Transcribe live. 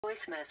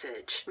Voice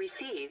message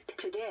received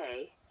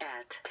today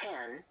at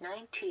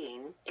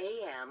 10:19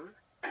 a.m.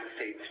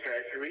 States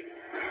Treasury,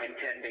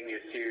 intending your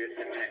serious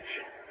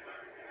attention.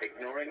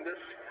 Ignoring this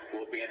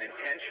will be an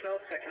intentional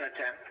second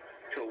attempt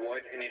to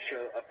avoid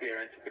initial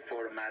appearance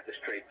before a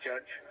magistrate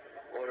judge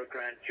or a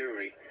grand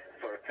jury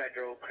for a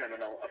federal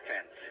criminal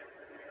offense.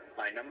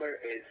 My number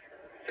is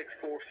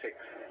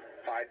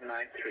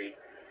 646-593-7695.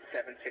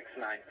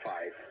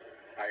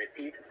 I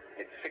repeat,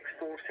 it's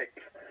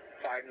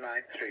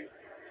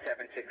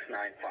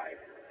 646-593-7695.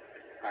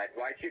 I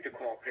advise you to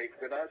cooperate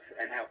with us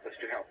and help us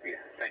to help you.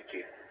 Thank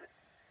you.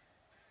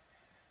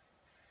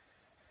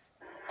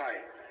 Hi,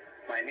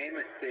 my name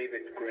is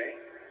David Gray,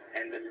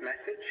 and this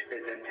message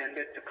is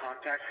intended to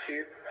contact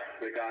you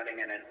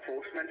regarding an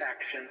enforcement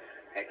action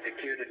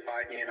executed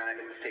by the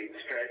United States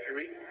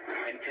Treasury,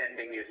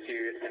 intending your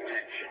serious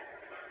attention.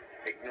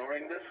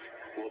 Ignoring this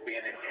will be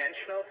an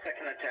intentional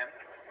second attempt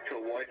to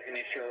avoid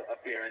initial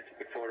appearance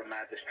before a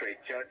magistrate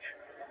judge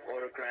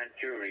or a grand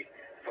jury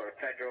for a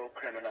federal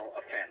criminal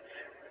offense.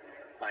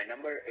 My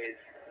number is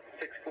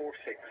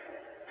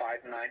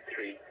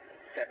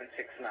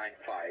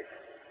 646-593-7695.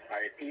 I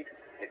repeat,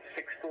 it's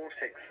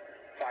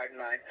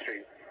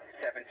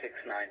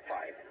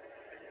 646-593-7695.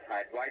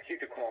 I advise you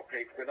to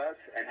cooperate with us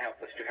and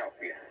help us to help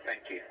you.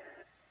 Thank you.